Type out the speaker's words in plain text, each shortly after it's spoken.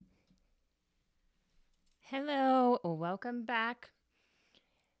Hello, welcome back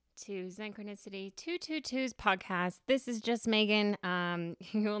to Synchronicity 222's podcast. This is just Megan.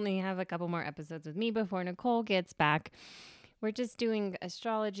 You only have a couple more episodes with me before Nicole gets back. We're just doing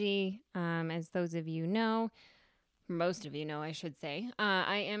astrology, as those of you know, most of you know, I should say.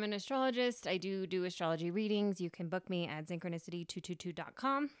 I am an astrologist. I do astrology readings. You can book me at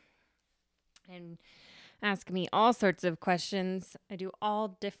synchronicity222.com and ask me all sorts of questions. I do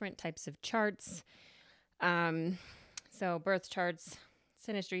all different types of charts. So birth charts,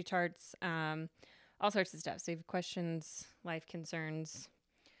 synastry charts, all sorts of stuff. So if you have questions, life concerns,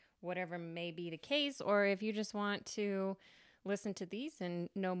 whatever may be the case, or if you just want to listen to these and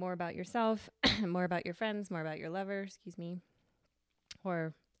know more about yourself, more about your friends, more about your lover,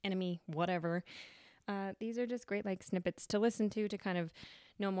 or enemy, whatever. These are just great like snippets to listen to kind of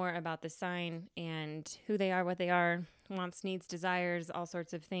know more about the sign and who they are, what they are, wants, needs, desires, all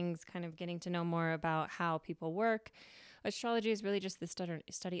sorts of things, kind of getting to know more about how people work. Astrology is really just the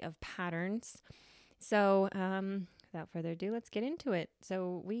study of patterns. So without further ado, let's get into it.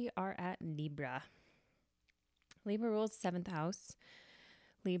 So we are at Libra. Libra rules 7th house.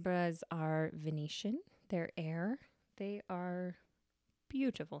 Libras are Venetian. They're air. They are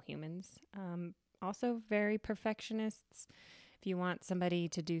beautiful humans. Also very perfectionists. If you want somebody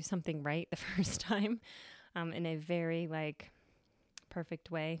to do something right the first time, in a very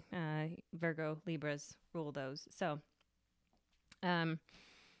perfect way, Virgo, Libras rule those. So, if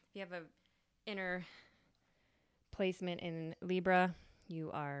you have a inner placement in Libra,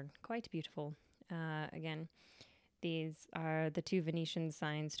 you are quite beautiful. Again, these are the two Venetian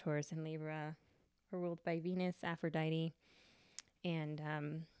signs, Taurus and Libra, are ruled by Venus, Aphrodite, and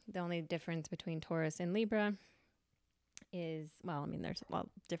the only difference between Taurus and Libra is, there's a lot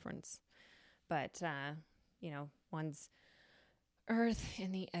of difference, but, one's earth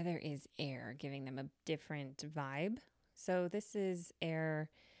and the other is air, giving them a different vibe. So this is air.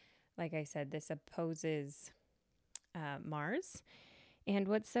 Like I said, this opposes Mars. And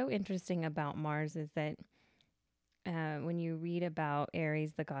what's so interesting about Mars is that when you read about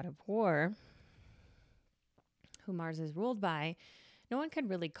Aries, the god of war, who Mars is ruled by, no one could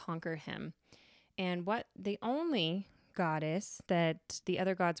really conquer him. And the only goddess that the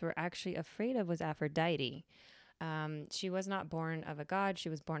other gods were actually afraid of was Aphrodite. She was not born of a god. She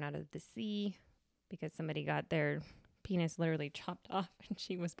was born out of the sea because somebody got their penis literally chopped off and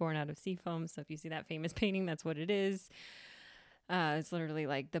she was born out of sea foam. So if you see that famous painting, that's what it is. It's literally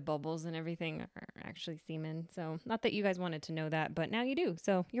like the bubbles and everything are actually semen. So not that you guys wanted to know that, but now you do.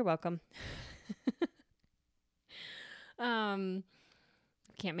 So you're welcome. Can't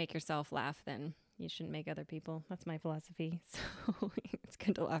make yourself laugh, then you shouldn't make other people. That's my philosophy. So it's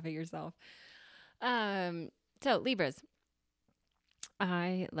good to laugh at yourself. So Libras.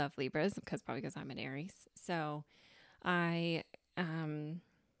 I love Libras probably because I'm an Aries. So I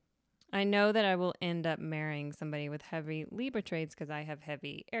know that I will end up marrying somebody with heavy Libra traits because I have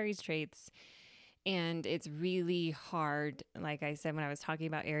heavy Aries traits. And it's really hard, like I said when I was talking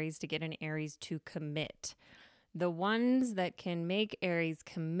about Aries, to get an Aries to commit. The ones that can make Aries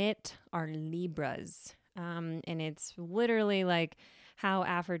commit are Libras. And it's literally like how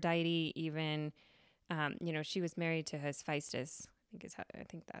Aphrodite even, she was married to Hephaestus. I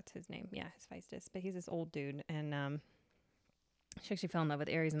think that's his name. Yeah, Hephaestus. But he's this old dude. And she actually fell in love with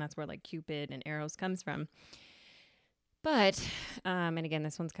Aries, and that's where like Cupid and Eros comes from. But, and again,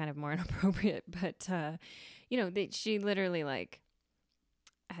 this one's kind of more inappropriate, but, she literally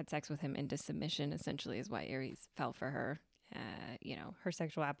had sex with him into submission, essentially, is why Aries fell for her. Her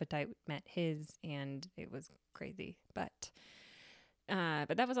sexual appetite met his, and it was crazy. But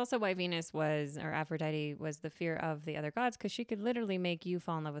that was also why Aphrodite was the fear of the other gods, because she could literally make you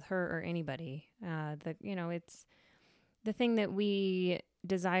fall in love with her or anybody. It's the thing that we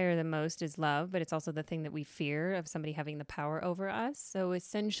desire the most is love, but it's also the thing that we fear of somebody having the power over us. So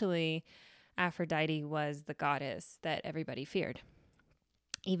essentially, Aphrodite was the goddess that everybody feared.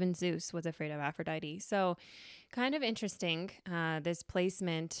 Even Zeus was afraid of Aphrodite. So kind of interesting, this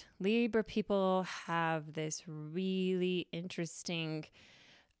placement. Libra people have this really interesting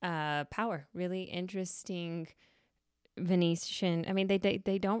power, really interesting Venetian. I mean,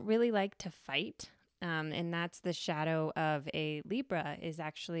 they don't really like to fight. And that's the shadow of a Libra, is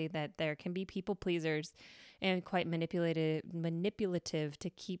actually that there can be people pleasers and quite manipulative to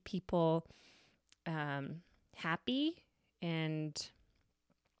keep people happy, and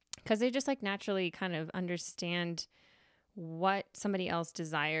because they just naturally kind of understand what somebody else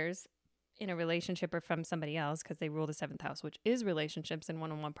desires in a relationship or from somebody else, because they rule the 7th house, which is relationships and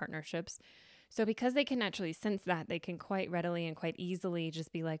one-on-one partnerships. So because they can naturally sense that, they can quite readily and quite easily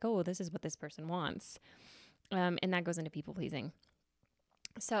just be like, oh, this is what this person wants. And that goes into people pleasing.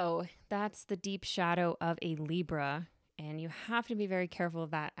 So that's the deep shadow of a Libra. And you have to be very careful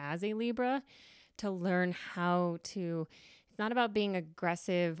of that as a Libra to learn how to. It's not about being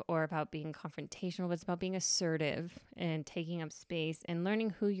aggressive or about being confrontational, but it's about being assertive and taking up space and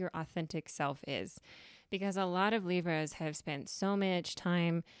learning who your authentic self is. Because a lot of Libras have spent so much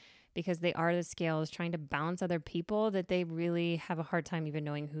time, because they are the scales, trying to balance other people, that they really have a hard time even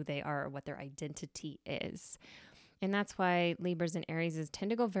knowing who they are or what their identity is. And that's why Libras and Aries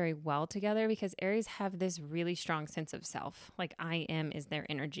tend to go very well together, because Aries have this really strong sense of self. Like I am is their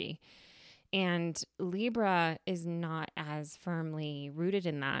energy. And Libra is not as firmly rooted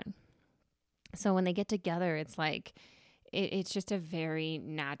in that. So when they get together, it's like, it's just a very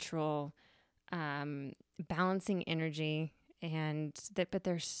natural balancing energy. And that, but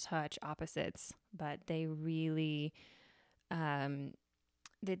they're such opposites, but they really,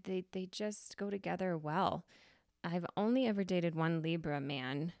 they just go together well. I've only ever dated one Libra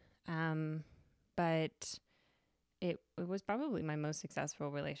man, but it was probably my most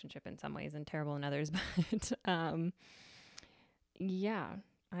successful relationship in some ways and terrible in others. But yeah,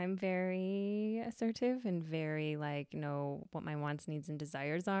 I'm very assertive and very like know what my wants, needs, and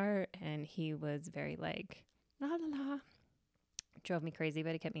desires are. And he was very like, la la la. Drove me crazy,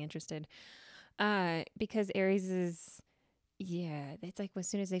 but it kept me interested. Because Aries is, yeah, it's like as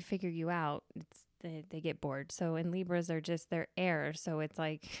soon as they figure you out, they get bored. So and Libras are just they're air, so it's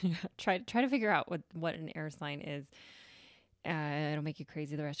like try to figure out what an air sign is. It'll make you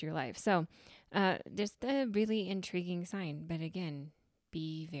crazy the rest of your life. So just a really intriguing sign. But again,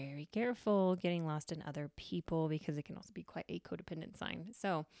 be very careful getting lost in other people, because it can also be quite a codependent sign.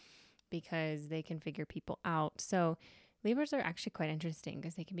 So because they can figure people out. So Libras are actually quite interesting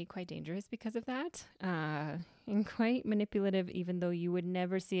because they can be quite dangerous because of that, and quite manipulative, even though you would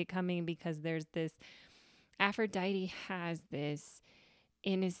never see it coming, because there's this Aphrodite has this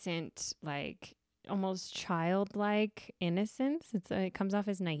innocent, like almost childlike innocence. It comes off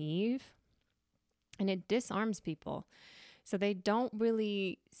as naive, and it disarms people. So they don't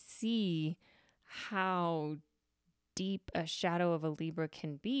really see how deep a shadow of a Libra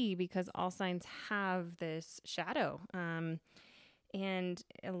can be, because all signs have this shadow. And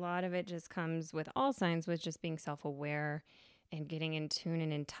a lot of it just comes with all signs with just being self-aware and getting in tune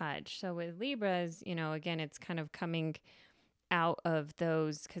and in touch. So with Libras, again, it's kind of coming out of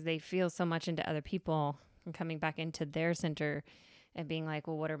those because they feel so much into other people and coming back into their center and being like,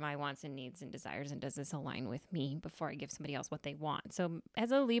 well, what are my wants and needs and desires? And does this align with me before I give somebody else what they want? So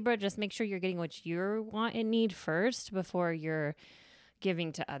as a Libra, just make sure you're getting what you want and need first before you're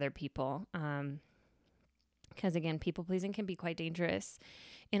giving to other people. Because again, people pleasing can be quite dangerous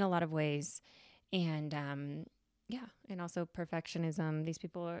in a lot of ways. And and also perfectionism. These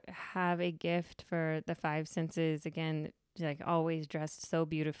people have a gift for the five senses. Again, like always dressed so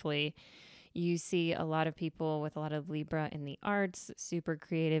beautifully. You see a lot of people with a lot of Libra in the arts, super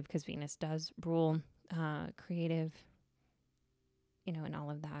creative, because Venus does rule creative, and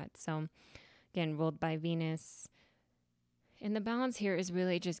all of that. So again, ruled by Venus. And the balance here is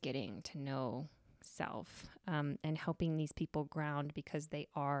really just getting to know self and helping these people ground, because they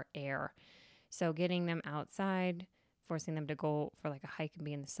are air. So getting them outside, forcing them to go for like a hike and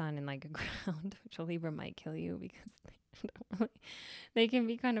be in the sun and like a ground, which a Libra might kill you because they can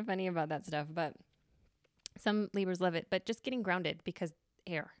be kind of funny about that stuff. But some Libras love it. But just getting grounded, because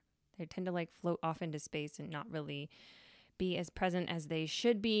air, they tend to like float off into space and not really be as present as they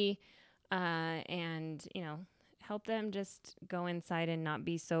should be. And, help them just go inside and not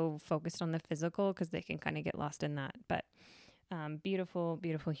be so focused on the physical, because they can kind of get lost in that. But beautiful,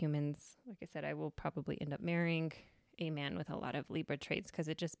 beautiful humans. Like I said, I will probably end up marrying a man with a lot of Libra traits, because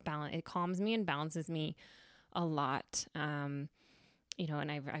it calms me and balances me a lot. And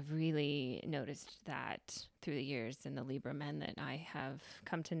I've really noticed that through the years, and the Libra men that I have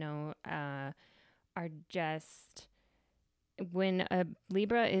come to know are just, when a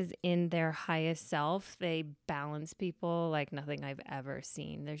Libra is in their highest self, they balance people like nothing I've ever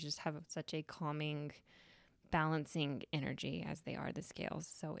seen. They just have such a calming, balancing energy as they are the scales.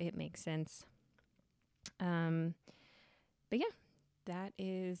 So it makes sense. But yeah, that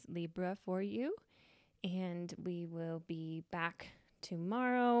is Libra for you. And we will be back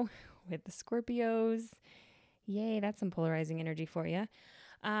tomorrow with the Scorpios. Yay, that's some polarizing energy for you.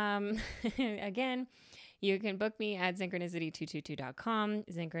 Again, you can book me at synchronicity222.com.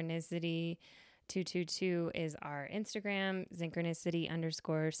 Synchronicity222 is our Instagram.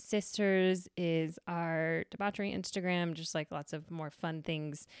 Synchronicity_sisters is our debauchery Instagram. Just like lots of more fun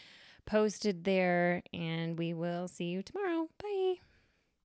things posted there. And we will see you tomorrow.